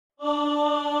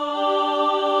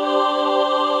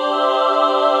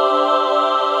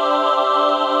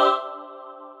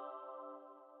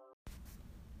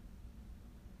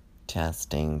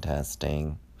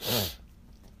Testing.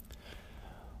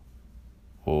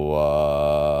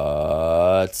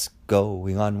 What's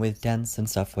going on with dance and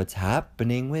stuff? What's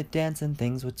happening with dance and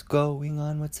things? What's going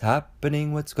on? What's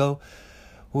happening? What's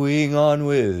going on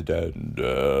with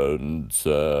dance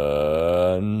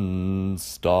and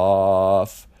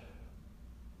stuff?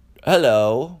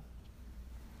 Hello.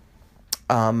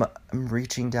 I'm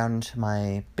reaching down into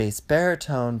my bass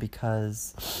baritone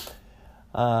because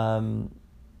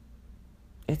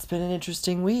it's been an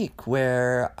interesting week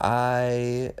where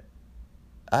I've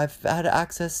had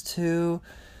access to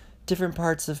different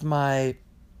parts of my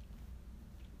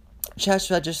chest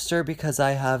register because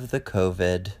I have the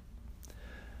COVID.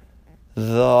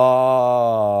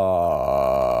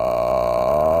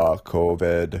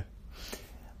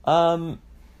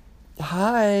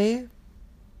 Hi.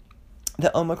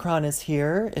 The Omicron is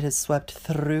here. It has swept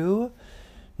through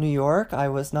New York. I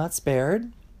was not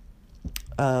spared.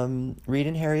 Reed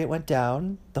and Harriet went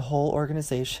down. The whole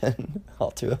organization,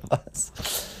 all two of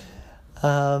us.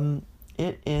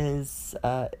 It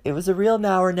was a real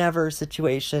now or never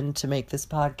situation to make this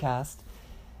podcast.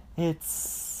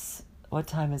 What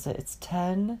time is it? It's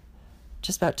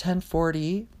just about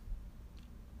 10:40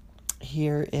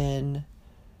 here in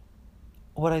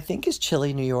what I think is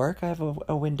chilly New York. I have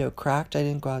a window cracked. I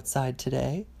didn't go outside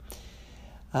today.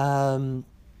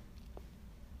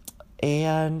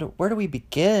 And where do we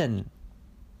begin?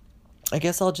 I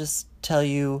guess I'll just tell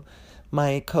you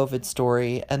my COVID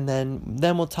story and then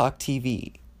we'll talk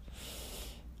TV.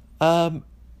 As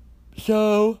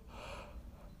you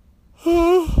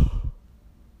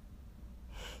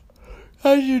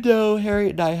know,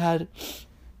 Harriet and I had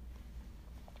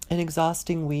an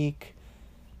exhausting week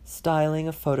styling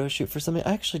a photo shoot for something.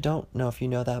 I actually don't know if you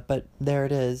know that, but there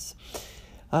it is.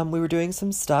 We were doing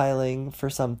some styling for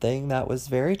something that was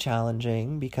very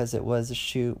challenging because it was a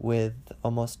shoot with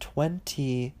almost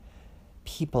 20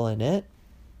 people in it,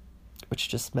 which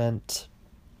just meant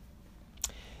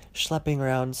schlepping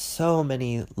around so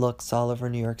many looks all over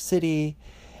New York City.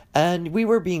 And we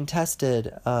were being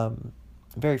tested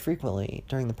very frequently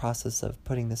during the process of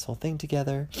putting this whole thing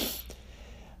together.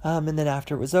 And then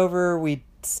after it was over, we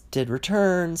did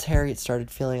returns. Harriet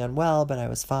started feeling unwell, but I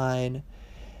was fine.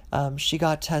 She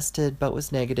got tested but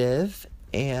was negative,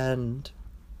 and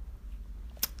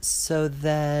so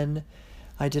then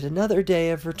I did another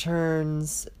day of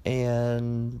returns,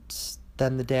 and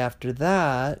then the day after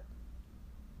that,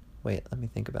 wait, let me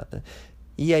think about that.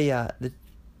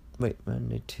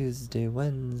 Monday, Tuesday,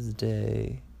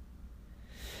 Wednesday,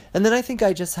 and then I think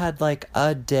I just had like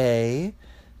a day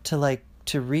to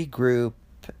regroup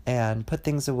and put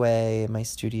things away in my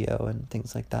studio and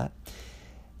things like that.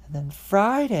 And then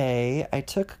Friday, I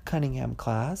took Cunningham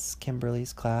class,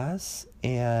 Kimberly's class,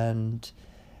 and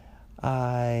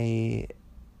I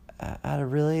had a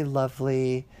really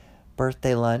lovely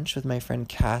birthday lunch with my friend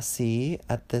Cassie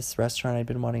at this restaurant I'd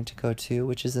been wanting to go to,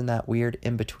 which is in that weird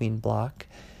in-between block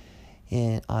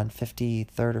on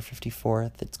 53rd or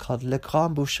 54th. It's called Le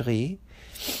Grand Boucherie.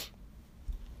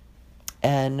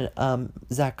 And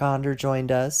Zach Gonder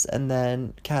joined us, and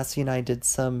then Cassie and I did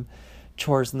some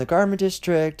chores in the garment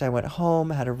district. I went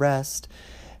home, had a rest,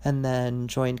 and then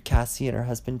joined Cassie and her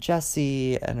husband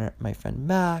Jesse and my friend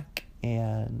Mac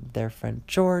and their friend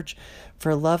George for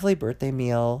a lovely birthday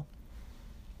meal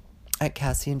at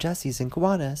Cassie and Jesse's in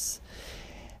Gowanus.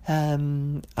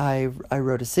 I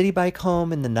rode a city bike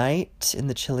home in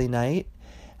the chilly night.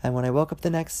 And when I woke up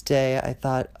the next day, I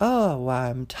thought, oh,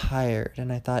 wow, I'm tired.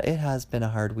 And I thought, it has been a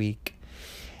hard week.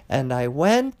 And I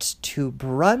went to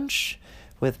brunch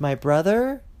with my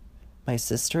brother, my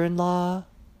sister-in-law,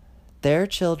 their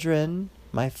children,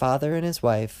 my father and his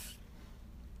wife.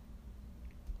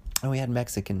 And we had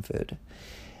Mexican food.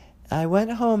 I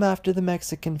went home after the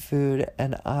Mexican food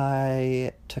and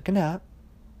I took a nap.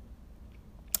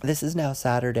 This is now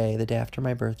Saturday, the day after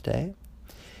my birthday.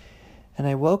 And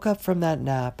I woke up from that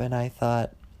nap and I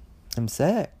thought, I'm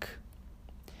sick.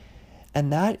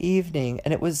 And that evening,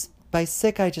 and it was, by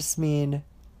sick I just mean,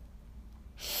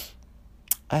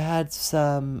 I had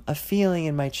a feeling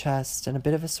in my chest and a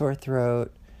bit of a sore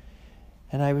throat.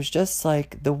 And I was just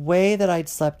like, the way that I'd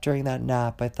slept during that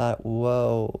nap, I thought,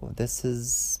 whoa,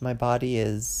 my body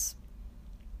is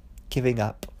giving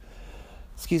up.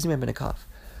 Excuse me, I'm going to cough.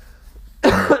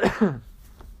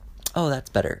 Oh, that's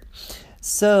better.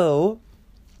 So,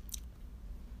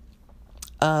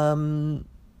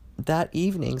 that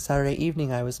evening, Saturday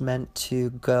evening, I was meant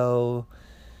to go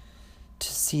to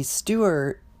see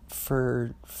Stuart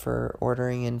for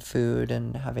ordering in food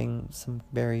and having some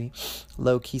very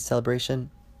low-key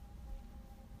celebration.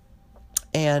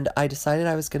 And I decided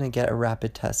I was going to get a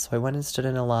rapid test. So I went and stood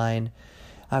in a line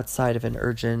outside of an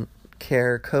urgent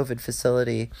care COVID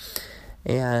facility.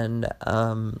 And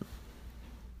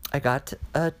I got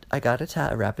a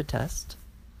rapid test.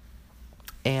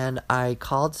 And I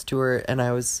called Stuart, and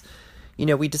I was,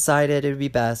 we decided it would be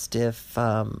best if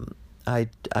I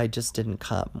just didn't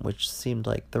come, which seemed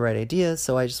like the right idea.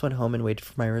 So I just went home and waited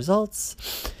for my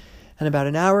results. And about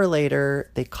an hour later,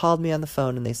 they called me on the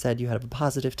phone and they said, "You have a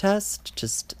positive test.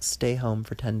 Just stay home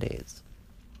for 10 days.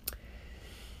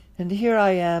 And here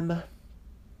I am.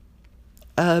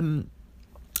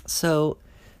 So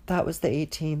that was the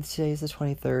 18th. Today's the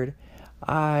 23rd.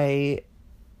 I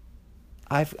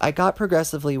got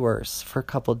progressively worse for a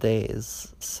couple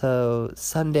days. So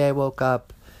Sunday I woke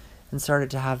up and started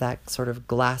to have that sort of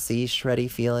glassy, shreddy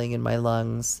feeling in my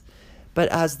lungs. But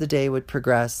as the day would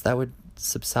progress, that would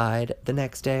subside. The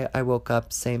next day I woke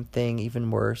up, same thing,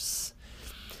 even worse.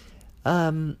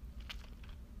 And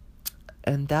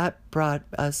that brought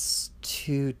us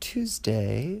to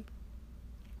Tuesday.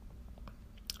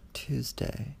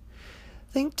 I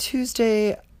think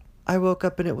Tuesday I woke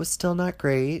up and it was still not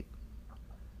great.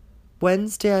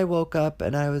 Wednesday I woke up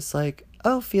and I was like,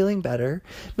 oh, feeling better.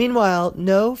 Meanwhile,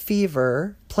 no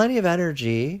fever, plenty of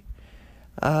energy.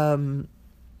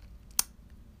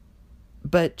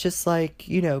 But just like,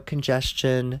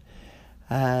 congestion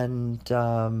and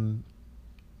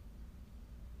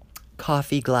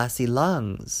coffee glassy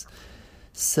lungs.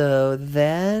 So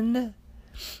then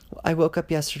I woke up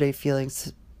yesterday feeling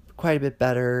quite a bit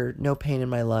better, no pain in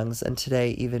my lungs, and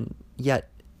today yet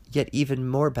even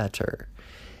more better.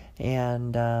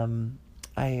 And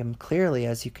I am clearly,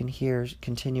 as you can hear,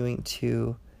 continuing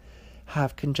to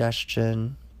have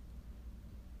congestion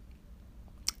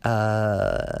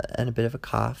and a bit of a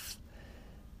cough.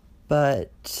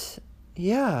 But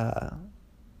yeah,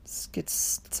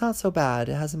 it's not so bad.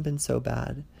 It hasn't been so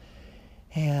bad.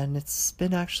 And it's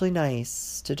been actually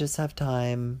nice to just have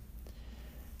time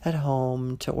at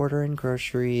home to order in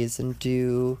groceries and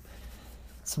do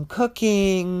some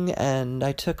cooking. And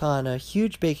I took on a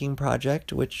huge baking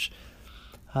project, which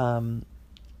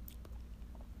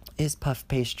is puff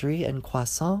pastry and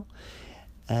croissant.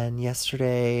 And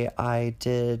yesterday I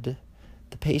did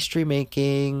the pastry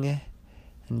making,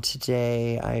 and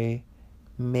today I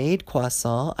made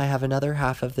croissant. I have another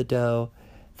half of the dough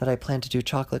that I plan to do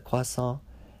chocolate croissant.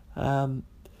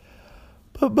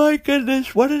 But my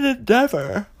goodness, what an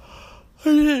endeavor.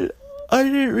 I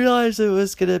didn't realize it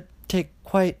was going to take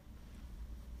quite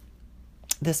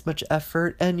this much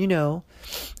effort. And,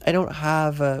 I don't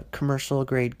have a commercial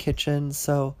grade kitchen,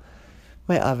 so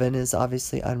my oven is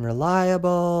obviously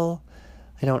unreliable.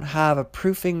 I don't have a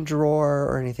proofing drawer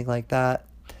or anything like that.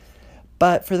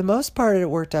 But for the most part, it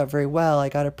worked out very well. I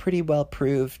got a pretty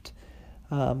well-proofed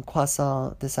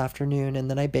croissant this afternoon, and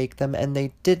then I baked them, and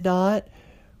they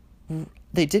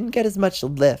didn't get as much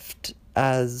lift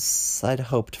as I'd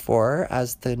hoped for,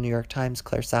 as the New York Times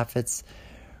Claire Saffitz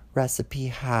recipe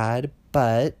had,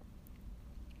 but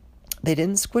they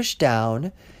didn't squish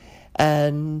down,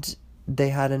 and they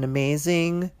had an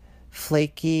amazing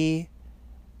flaky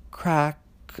crack,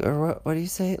 or what do you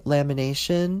say,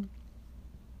 lamination,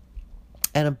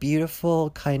 and a beautiful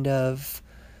kind of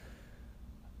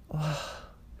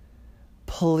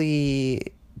pulley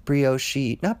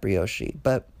not brioche,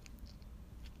 but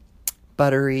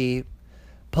buttery,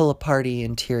 pull-aparty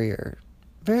interior.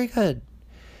 Very good.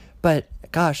 But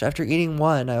gosh, after eating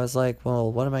one, I was like,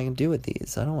 well, what am I going to do with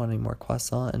these? I don't want any more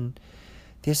croissant. And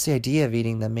just the idea of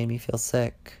eating them made me feel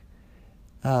sick.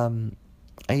 I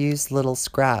used little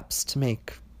scraps to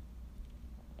make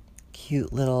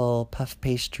cute little puff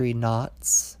pastry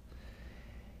knots.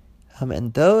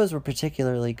 And those were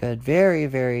particularly good. Very,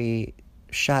 very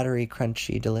shattery,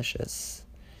 crunchy, delicious.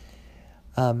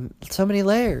 So many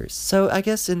layers. So I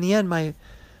guess in the end, my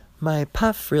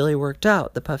puff really worked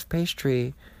out. The puff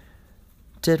pastry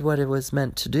did what it was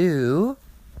meant to do.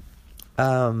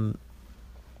 And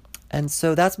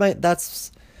so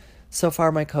that's so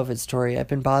far my COVID story. I've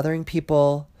been bothering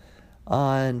people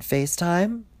on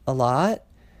FaceTime a lot.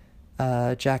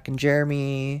 Jack and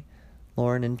Jeremy,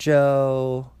 Lauren and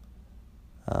Joe,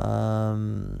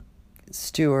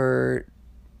 Stuart,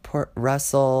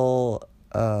 Russell,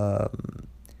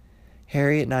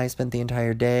 Harriet and I spent the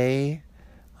entire day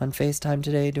on FaceTime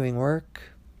today doing work.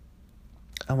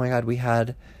 Oh my God, what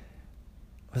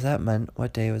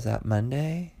day was that?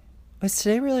 Monday? Was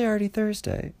today really already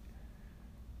Thursday?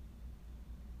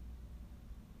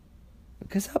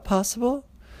 Is that possible?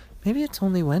 Maybe it's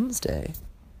only Wednesday.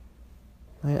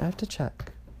 Wait, I have to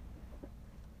check.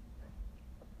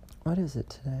 What is it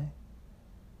today?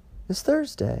 It's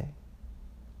Thursday.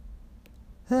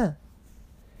 Harriet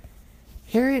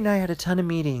and I had a ton of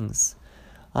meetings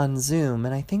on Zoom,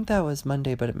 and I think that was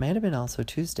Monday, but it might have been also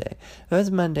Tuesday. It was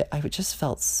Monday. I just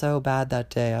felt so bad that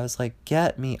day. I was like,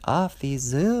 get me off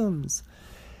these Zooms.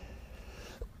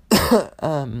 But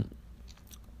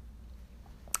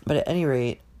at any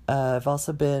rate, I've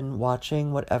also been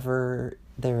watching whatever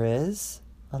there is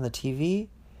on the TV.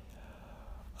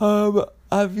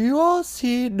 Have you all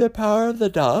seen The Power of the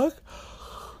Dog?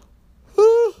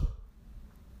 You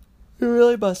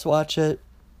really must watch it.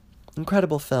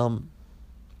 Incredible film.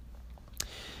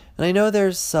 And I know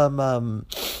there's some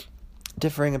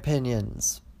differing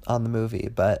opinions on the movie,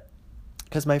 but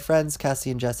because my friends Cassie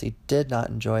and Jesse did not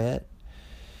enjoy it.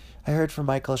 I heard from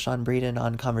Michael Sean Breeden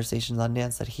on Conversations on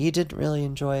Dance that he didn't really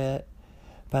enjoy it.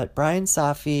 But Brian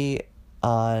Safi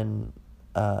on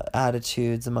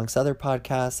Attitudes, amongst other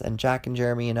podcasts, and Jack and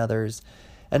Jeremy and others,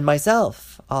 and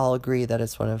myself, all agree that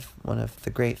it's one of the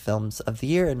great films of the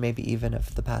year and maybe even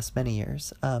of the past many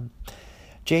years.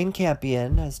 Jane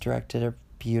Campion has directed a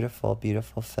beautiful,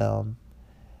 beautiful film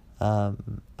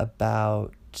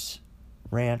about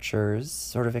ranchers,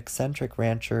 sort of eccentric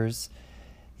ranchers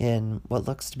in what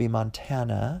looks to be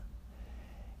Montana,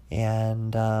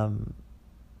 and a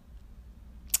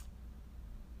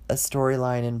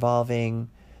storyline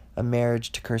involving a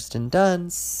marriage to Kirsten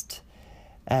Dunst,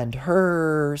 and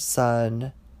her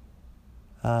son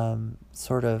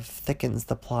sort of thickens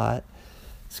the plot.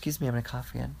 Excuse me, I'm going to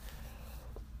cough again.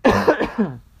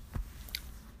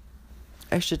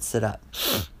 I should sit up.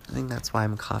 I think that's why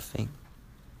I'm coughing.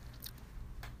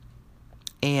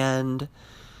 And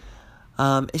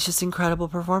it's just incredible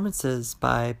performances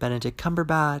by Benedict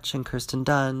Cumberbatch and Kirsten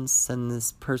Dunst and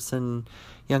this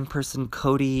young person,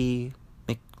 Cody,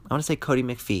 I want to say Cody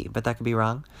McPhee, but that could be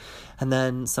wrong. And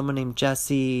then someone named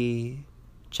Jesse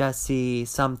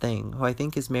something, who I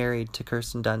think is married to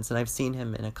Kirsten Dunst, and I've seen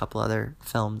him in a couple other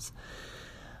films.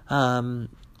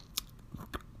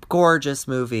 Gorgeous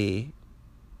movie.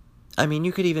 I mean,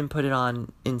 you could even put it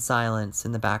on in silence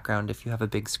in the background if you have a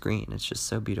big screen. It's just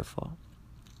so beautiful.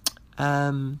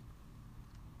 What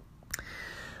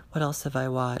else have I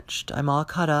watched? I'm all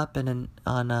caught up and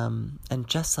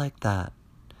Just Like That.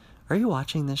 Are you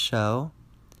watching this show?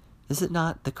 Is it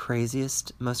not the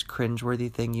craziest, most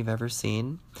cringeworthy thing you've ever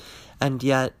seen? And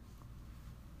yet,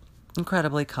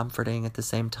 incredibly comforting at the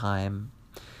same time.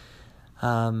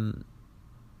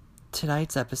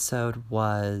 Tonight's episode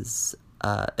was,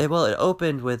 it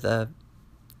opened with a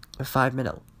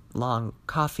 5-minute long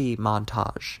coffee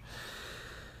montage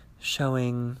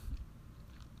showing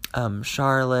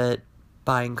Charlotte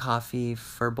buying coffee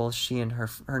for both she and her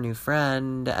new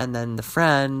friend, and then the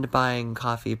friend buying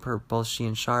coffee for both she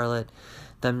and Charlotte,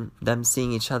 them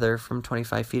seeing each other from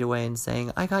 25 feet away and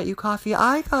saying, I got you coffee.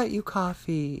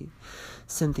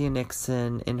 Cynthia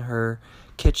Nixon in her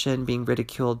kitchen being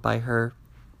ridiculed by her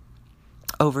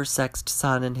oversexed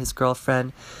son and his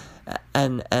girlfriend,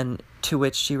 and to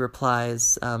which she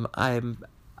replies, I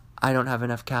don't have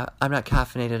enough I'm not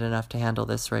caffeinated enough to handle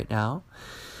this right now.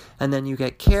 And then you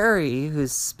get Carrie,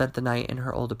 who's spent the night in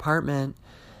her old apartment,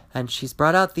 and she's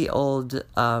brought out the old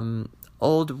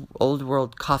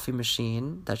world coffee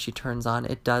machine that she turns on.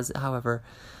 It does, however,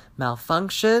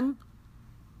 malfunction,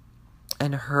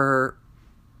 and her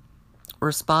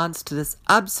response to this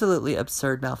absolutely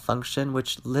absurd malfunction,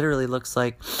 which literally looks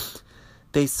like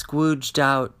they squooged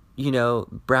out,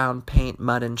 brown paint,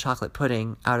 mud, and chocolate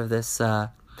pudding out of this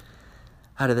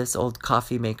old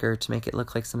coffee maker to make it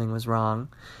look like something was wrong.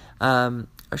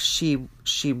 She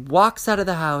walks out of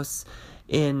the house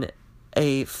in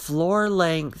a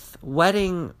floor-length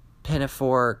wedding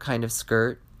pinafore kind of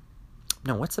skirt.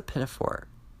 No, what's a pinafore?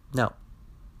 No.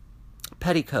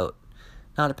 Petticoat.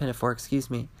 Not a pinafore, excuse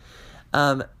me.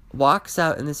 Walks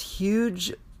out in this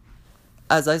huge,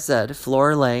 as I said,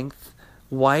 floor-length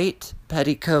white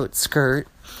petticoat skirt.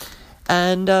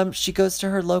 And she goes to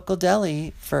her local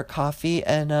deli for coffee,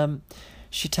 and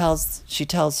she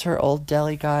tells her old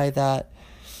deli guy that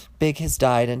Big has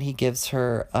died, and he gives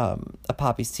her a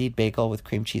poppy seed bagel with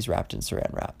cream cheese wrapped in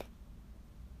saran wrap.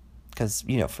 Because,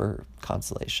 for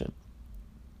consolation.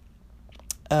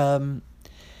 And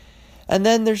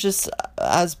then there's just,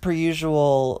 as per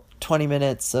usual, 20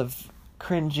 minutes of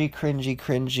cringy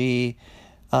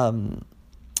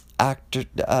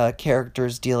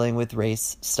characters dealing with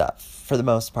race stuff, for the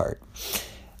most part.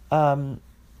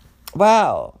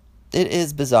 Wow. It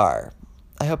is bizarre.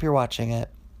 I hope you're watching it.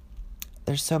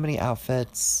 There's so many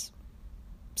outfits,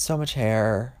 so much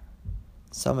hair,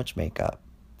 so much makeup.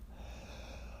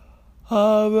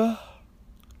 What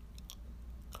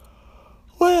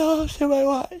else am I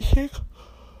watching?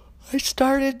 I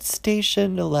started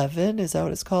Station 11. Is that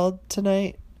what it's called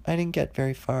tonight? I didn't get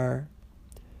very far.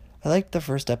 I liked the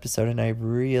first episode, and I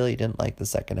really didn't like the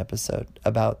second episode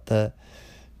about the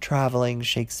traveling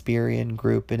Shakespearean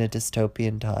group in a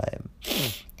dystopian time.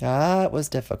 That was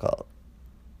difficult.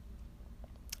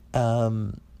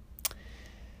 Today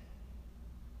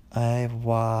I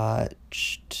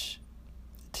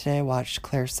watched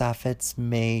Claire Saffitz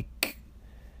make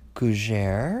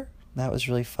Gougère. That was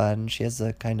really fun. She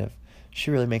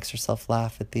really makes herself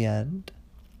laugh at the end.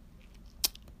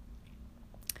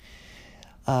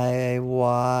 I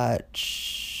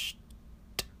watched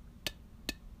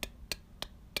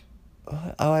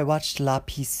La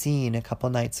Piscine a couple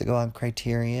nights ago on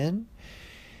Criterion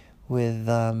with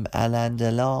Alain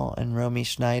Delon and Romy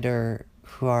Schneider,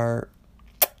 who are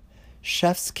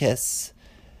chef's kiss,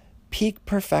 peak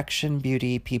perfection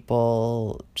beauty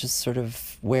people, just sort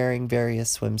of wearing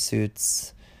various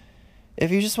swimsuits. If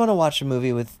you just want to watch a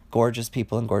movie with gorgeous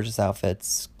people in gorgeous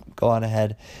outfits, go on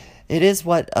ahead. It is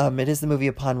the movie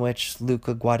upon which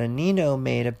Luca Guadagnino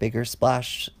made a bigger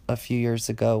splash a few years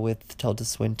ago with Tilda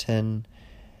Swinton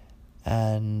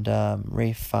and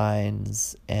Ralph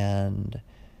Fiennes, and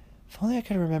if only I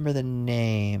could remember the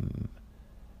name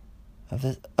of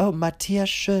this. Oh, Matthias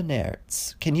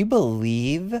Schoenaerts. Can you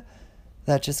believe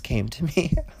that just came to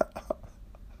me?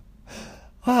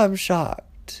 Oh, I'm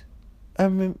shocked.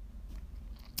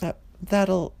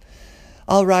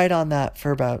 I'll write on that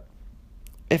for about,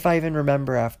 if I even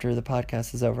remember after the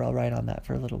podcast is over, I'll write on that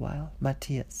for a little while.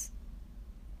 Matthias.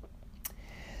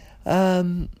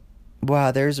 Wow,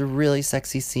 there's a really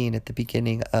sexy scene at the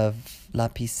beginning of La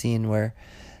Piscine where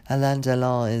Alain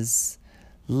Delon is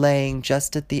laying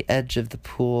just at the edge of the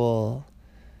pool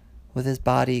with his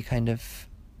body kind of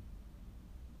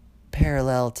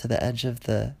parallel to the edge of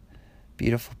the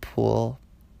beautiful pool,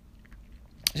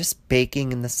 just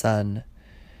baking in the sun.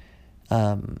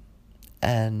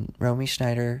 And Romy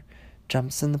Schneider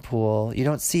jumps in the pool. You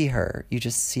don't see her. You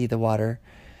just see the water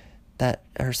that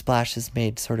her splash has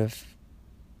made sort of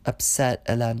upset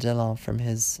Alain Delon from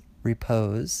his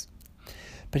repose.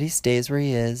 But he stays where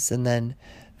he is, and then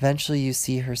eventually you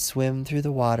see her swim through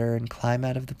the water and climb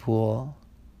out of the pool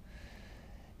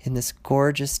in this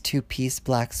gorgeous two-piece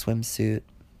black swimsuit.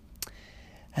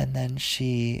 And then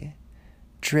she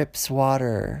drips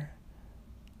water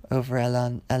over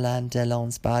Alain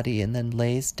Delon's body and then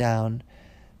lays down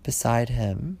beside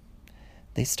him.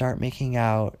 They start making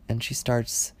out, and she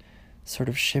starts sort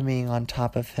of shimmying on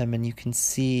top of him, and you can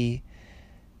see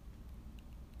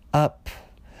up.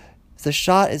 The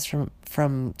shot is from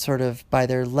sort of by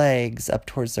their legs up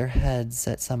towards their heads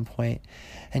at some point,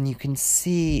 and you can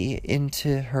see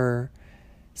into her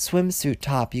swimsuit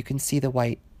top. You can see the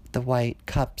white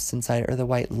cups inside, or the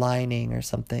white lining or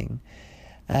something.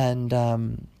 And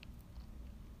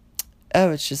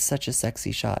it's just such a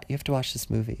sexy shot. You have to watch this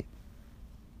movie.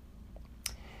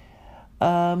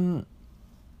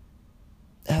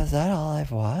 Is that all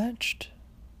I've watched?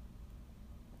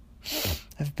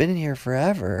 I've been in here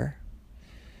forever.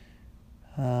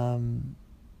 I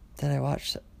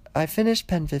finished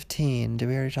Pen 15. Did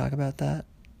we already talk about that?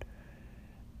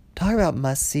 Talk about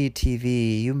must-see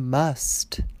TV. You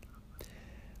must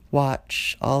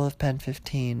watch all of Pen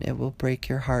 15. It will break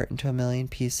your heart into a million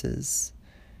pieces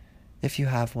if you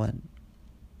have one.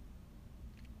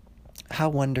 How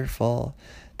wonderful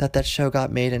that show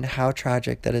got made, and how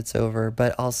tragic that it's over,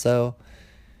 but also,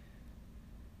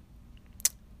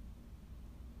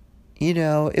 you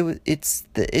know, it's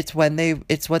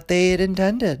what they had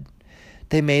intended.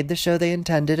 They made the show they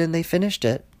intended, and they finished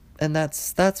it, and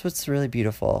that's what's really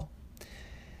beautiful.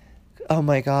 Oh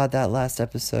my God, that last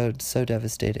episode, so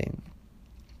devastating.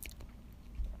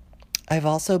 I've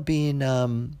also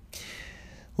been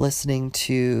listening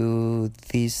to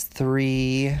these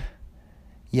 3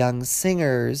 young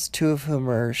singers, 2 of whom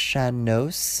are Sean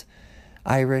Nose,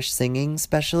 Irish singing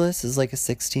specialists. Is like a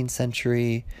 16th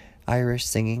century Irish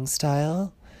singing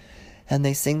style. And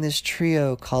they sing this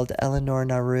trio called Eleanor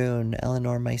Naroon,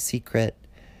 Eleanor My Secret.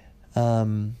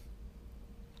 The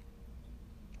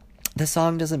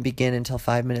song doesn't begin until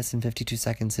 5 minutes and 52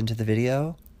 seconds into the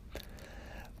video.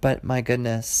 But my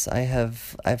goodness,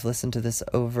 I've listened to this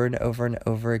over and over and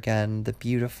over again. The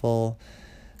beautiful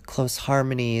close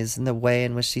harmonies and the way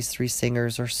in which these 3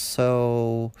 singers are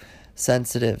so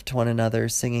sensitive to one another,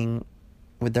 singing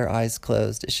with their eyes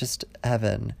closed. It's just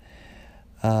heaven.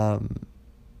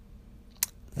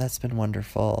 That's been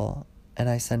wonderful, and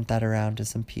I sent that around to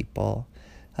some people.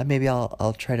 Maybe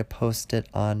I'll try to post it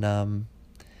on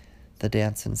the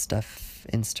Dance and Stuff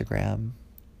Instagram.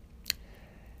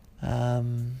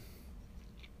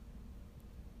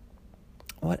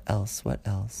 What else? What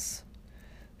else?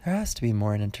 There has to be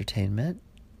more in entertainment.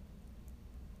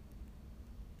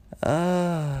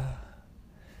 My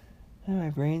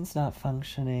brain's not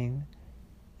functioning.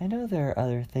 I know there are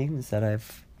other things that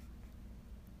I've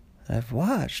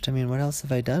watched. I mean, what else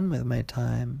have I done with my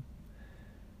time?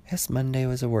 I guess Monday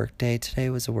was a work day. Today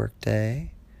was a work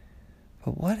day.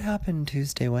 But what happened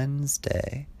Tuesday,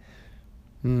 Wednesday?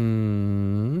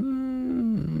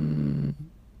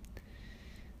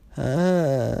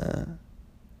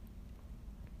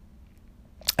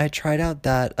 I tried out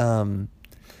that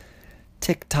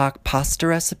TikTok pasta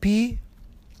recipe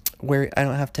where I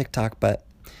don't have TikTok, but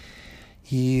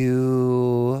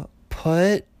you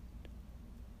put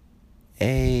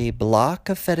a block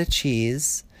of feta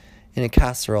cheese in a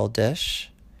casserole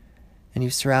dish and you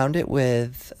surround it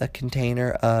with a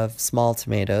container of small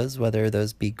tomatoes, whether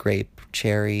those be grape,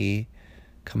 cherry,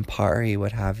 Campari,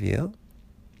 what have you.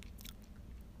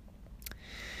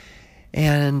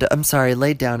 And I'm sorry,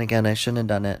 laid down again. I shouldn't have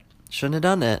done it.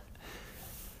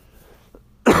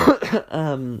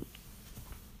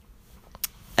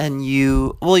 And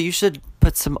you should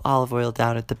put some olive oil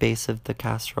down at the base of the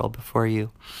casserole before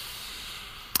you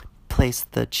place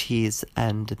the cheese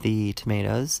and the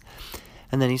tomatoes.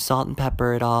 And then you salt and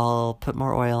pepper it all, put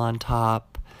more oil on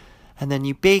top, and then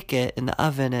you bake it in the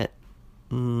oven at,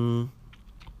 I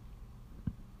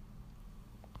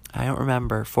don't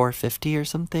remember, 450 or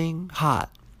something,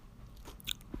 hot.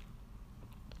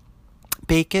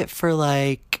 Bake it for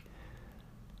like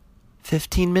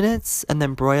 15 minutes and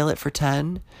then broil it for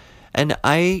 10. And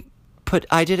I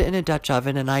did it in a Dutch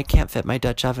oven, and I can't fit my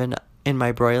Dutch oven in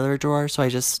my broiler drawer, so I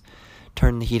just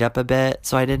turned the heat up a bit,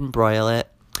 so I didn't broil it.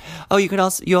 Oh,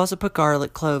 you also put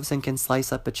garlic cloves and can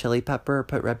slice up a chili pepper or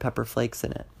put red pepper flakes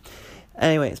in it.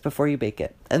 Anyways, before you bake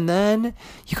it. And then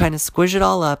you kind of squish it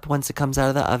all up once it comes out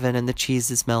of the oven and the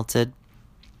cheese is melted.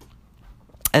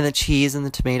 And the cheese and the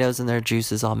tomatoes and their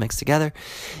juices all mixed together.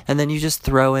 And then you just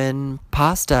throw in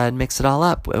pasta and mix it all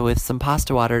up with some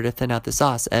pasta water to thin out the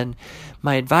sauce. And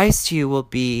my advice to you will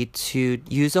be to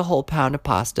use a whole pound of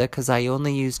pasta, because I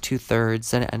only used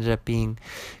 2/3 and it ended up being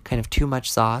kind of too much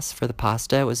sauce for the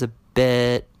pasta. It was a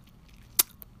bit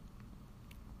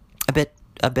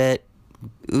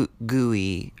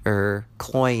gooey or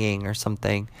cloying or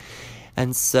something.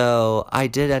 And so I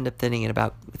did end up thinning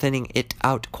it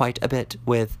out quite a bit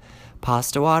with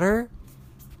pasta water.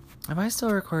 Am I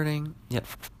still recording? Yep.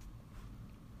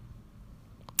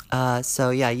 So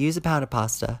yeah, use a pound of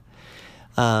pasta,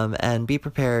 and be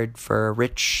prepared for a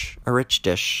rich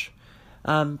dish.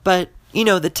 But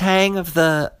the tang of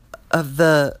the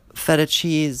feta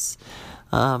cheese,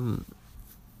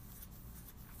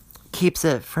 keeps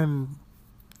it from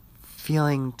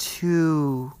feeling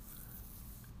too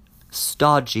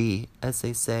stodgy, as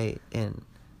they say in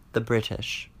the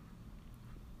British.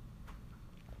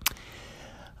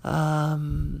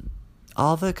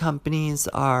 All the companies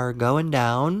are going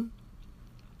down.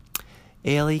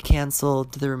 Ailey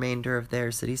canceled the remainder of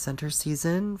their city center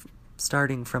season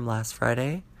starting from last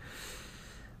Friday.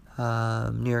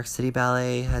 New York City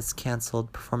Ballet has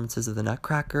canceled performances of the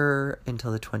Nutcracker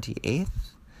until the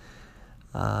 28th.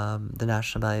 The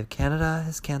National Ballet of Canada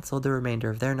has canceled the remainder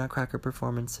of their Nutcracker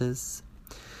performances.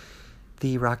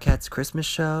 The Rockettes Christmas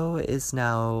show is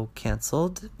now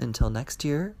canceled until next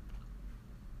year.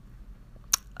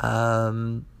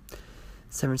 San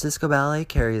Francisco Ballet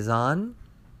carries on.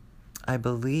 I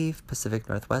believe Pacific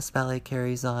Northwest Ballet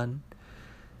carries on.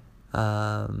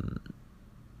 I'm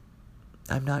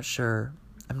not sure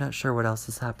what else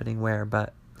is happening where,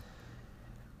 but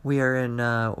we're in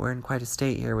quite a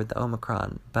state here with the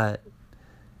Omicron, but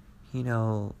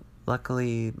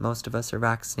luckily most of us are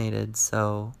vaccinated,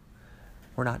 so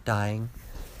we're not dying.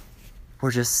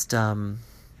 We're just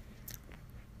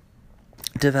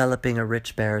developing a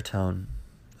rich baritone.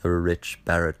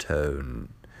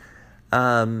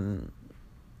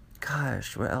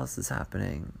 Gosh, what else is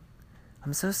happening?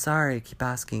 I'm so sorry I keep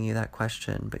asking you that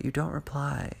question, but you don't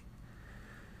reply.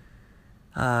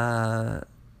 Have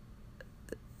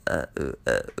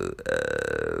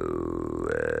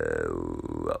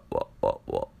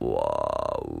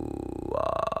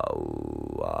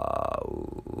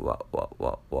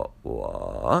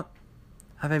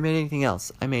I made anything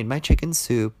else? I made my chicken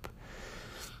soup.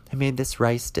 I made this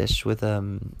rice dish with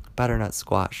butternut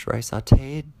squash where I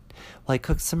sauteed. Well, I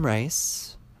cooked some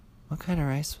rice. What kind of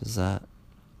rice was that?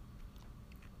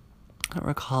 I don't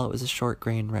recall. It was a short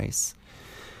grain rice.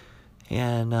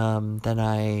 And then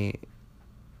I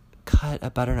cut a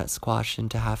butternut squash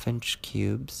into 1/2-inch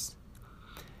cubes.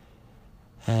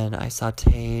 And I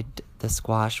sauteed the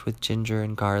squash with ginger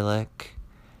and garlic.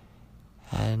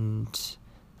 And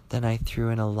then I threw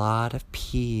in a lot of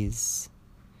peas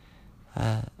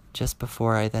just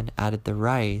before I then added the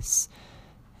rice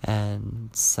and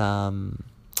some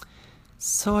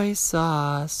soy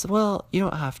sauce. Well, you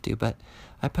don't have to, but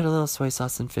I put a little soy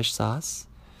sauce and fish sauce.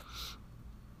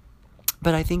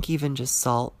 But I think even just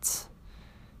salt,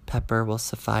 pepper will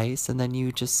suffice, and then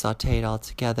you just saute it all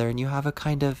together, and you have a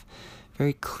kind of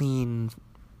very clean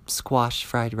squash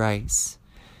fried rice.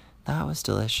 That was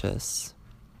delicious.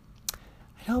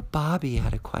 I know Bobby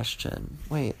had a question.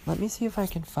 Wait, let me see if I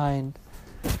can find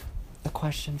a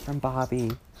question from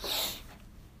Bobby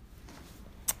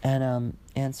and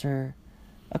answer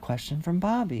a question from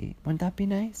Bobby. Wouldn't that be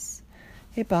nice?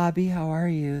 Hey Bobby, how are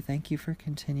you? Thank you for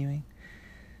continuing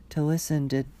to listen.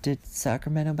 Did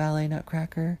Sacramento Ballet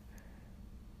Nutcracker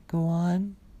go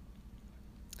on?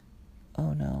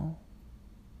 Oh no.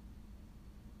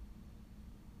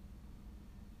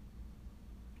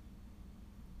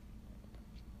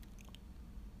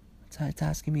 So it's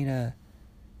asking me to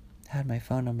add my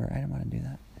phone number. I don't want to do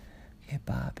that. Okay,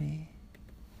 Bobby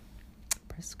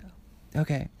Briscoe.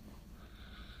 Okay.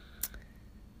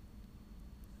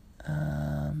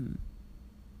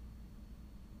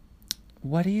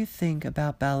 What do you think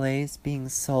about ballets being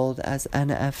sold as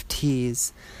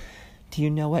NFTs? Do you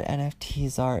know what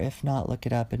NFTs are? If not, look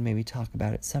it up and maybe talk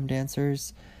about it. Some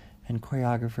dancers and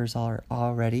choreographers are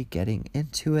already getting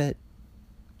into it.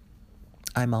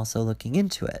 I'm also looking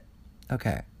into it.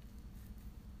 Okay.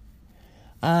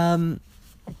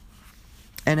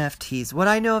 NFTs. What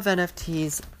I know of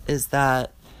NFTs is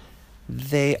that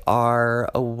they are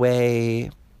a way,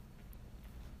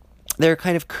 they're a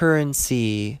kind of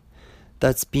currency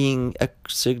that's being a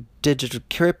digital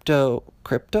crypto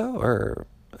or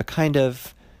a kind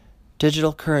of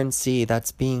digital currency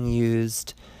that's being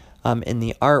used in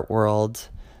the art world,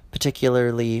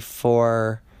 particularly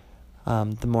for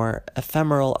the more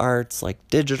ephemeral arts like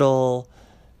digital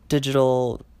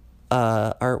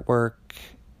artwork,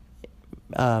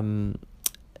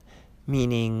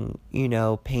 meaning,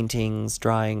 paintings,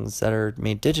 drawings that are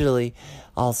made digitally.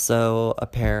 Also,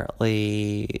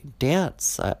 apparently,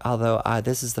 dance, although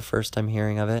this is the first I'm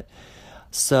hearing of it.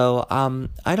 So,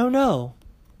 I don't know.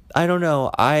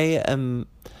 I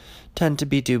tend to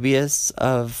be dubious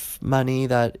of money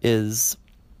that is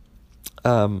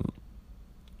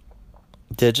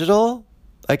digital.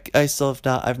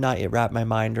 I've not yet wrapped my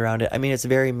mind around it. I mean, it's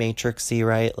very matrixy,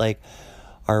 right? Like,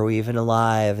 are we even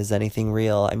alive? Is anything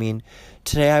real? I mean,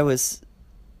 today I was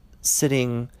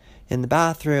sitting in the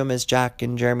bathroom as Jack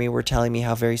and Jeremy were telling me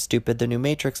how very stupid the new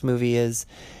Matrix movie is,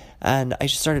 and I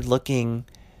just started looking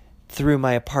through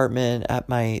my apartment at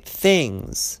my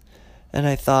things, and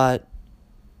I thought,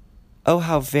 oh,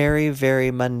 how very,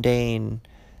 very mundane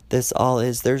this all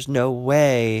is. There's no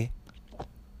way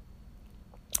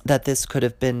that this could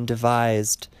have been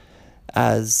devised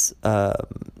as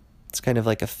it's kind of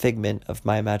like a figment of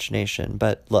my imagination.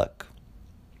 But look,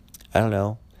 I don't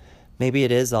know. Maybe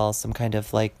it is all some kind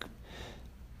of like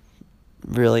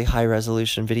really high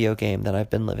resolution video game that I've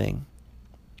been living.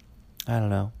 I don't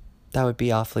know. That would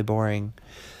be awfully boring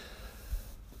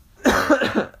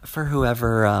for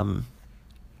whoever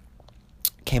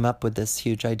came up with this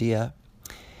huge idea.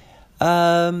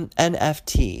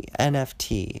 NFT.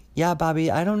 Yeah, Bobby,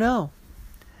 I don't know.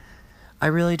 I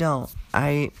really don't.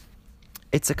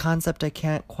 It's a concept I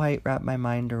can't quite wrap my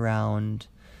mind around.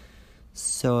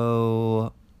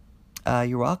 So,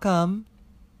 you're welcome.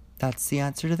 That's the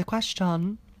answer to the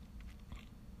question.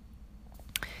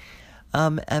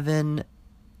 Evan,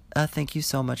 thank you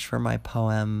so much for my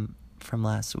poem from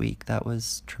last week. That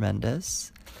was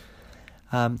tremendous.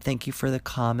 Thank you for the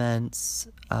comments,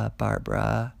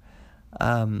 Barbara.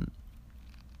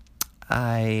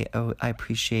 I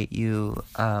appreciate you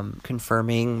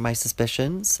confirming my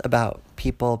suspicions about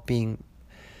people being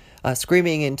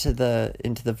screaming into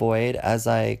the void as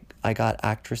I got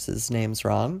actresses' names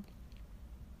wrong.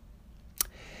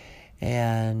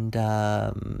 And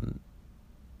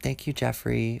thank you,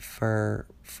 Jeffrey, for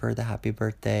the happy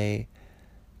birthday,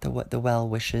 the well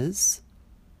wishes.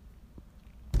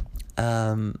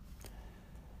 And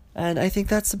I think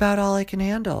that's about all I can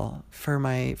handle for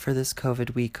this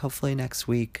COVID week. Hopefully next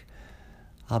week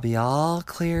I'll be all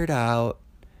cleared out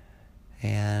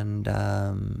and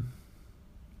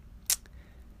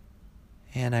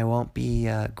I won't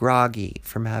be groggy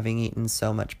from having eaten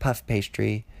so much puff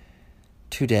pastry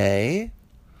today.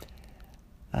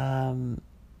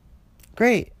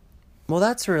 Great. Well,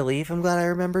 that's a relief. I'm glad I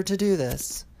remembered to do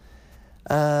this.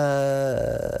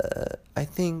 I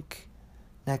think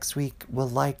next week will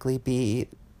likely be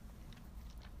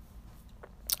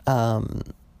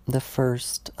the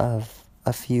first of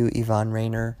a few Yvonne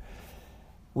Rainer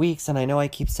weeks, and I know I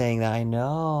keep saying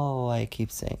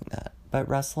that, but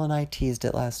Russell and I teased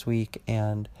it last week,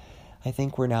 and I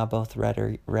think we're now both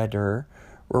ready to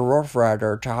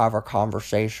have a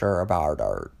conversation about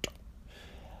it.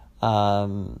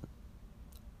 I'm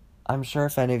sure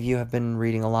if any of you have been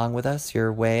reading along with us,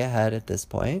 you're way ahead at this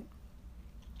point.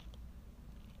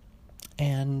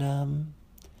 And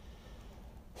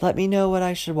let me know what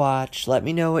I should watch. Let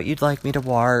me know what you'd like me to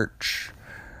watch.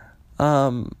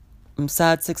 I'm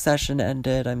sad Succession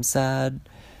ended. I'm sad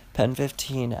Pen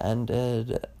 15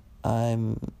 ended.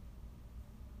 I'm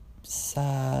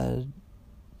sad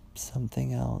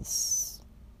something else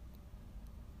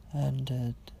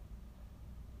ended.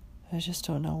 I just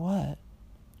don't know what.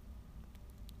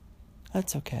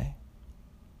 That's okay.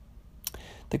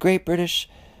 The Great British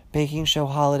Baking Show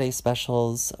holiday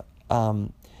specials,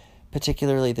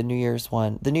 particularly the New Year's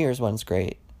one. The New Year's one's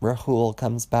great. Rahul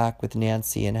comes back with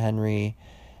Nancy and Henry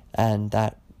and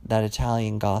that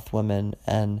Italian goth woman,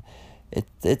 and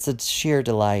it's a sheer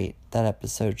delight, that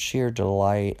episode. Sheer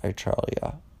delight, I tell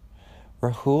ya.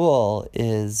 Rahul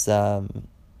is,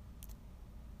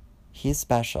 he's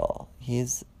special.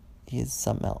 He's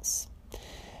something else.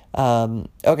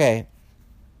 Okay.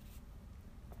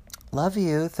 Love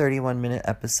you, 31-minute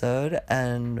episode,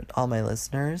 and all my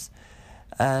listeners.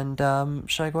 And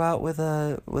should I go out with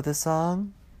a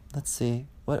song? Let's see.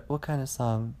 What kind of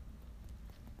song?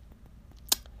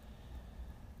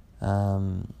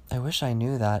 I wish I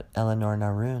knew that Eleanor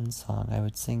Naroon song. I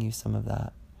would sing you some of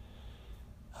that.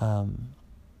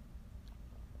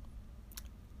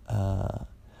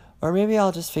 Or maybe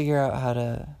I'll just figure out how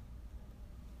to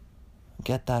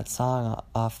get that song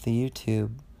off the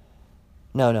YouTube.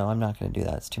 No, I'm not going to do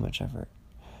that. It's too much effort.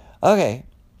 Okay.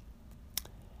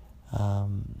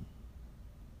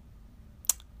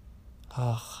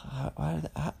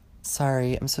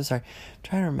 Sorry, I'm so sorry. I'm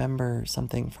trying to remember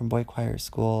something from boy choir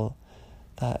school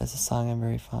that is a song I'm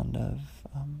very fond of,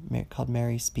 called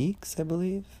Mary Speaks, I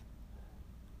believe.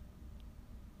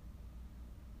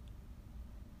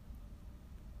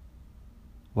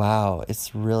 Wow,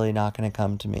 it's really not going to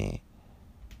come to me.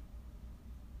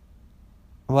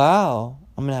 Wow,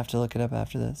 I'm going to have to look it up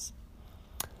after this.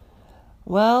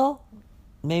 Well,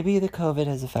 maybe the COVID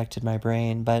has affected my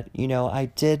brain, but, I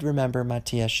did remember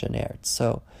Matthias Schoenaerts,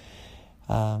 so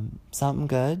something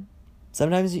good.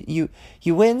 Sometimes you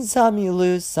win some, you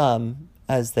lose some,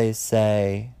 as they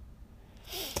say.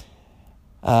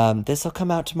 This will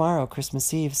come out tomorrow,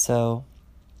 Christmas Eve, so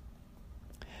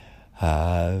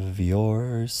have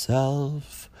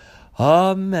yourself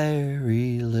a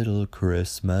merry little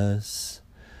Christmas.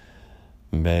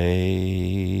 May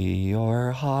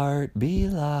your heart be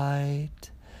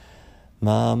light.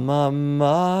 Mama,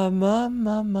 mama,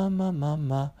 mama, mama,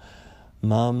 mama,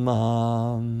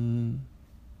 mama.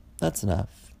 That's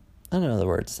enough. I don't know the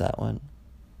words to that one.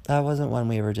 That wasn't one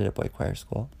we ever did at boy choir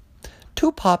school.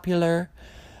 Too popular.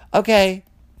 Okay.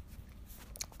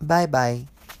 Bye-bye.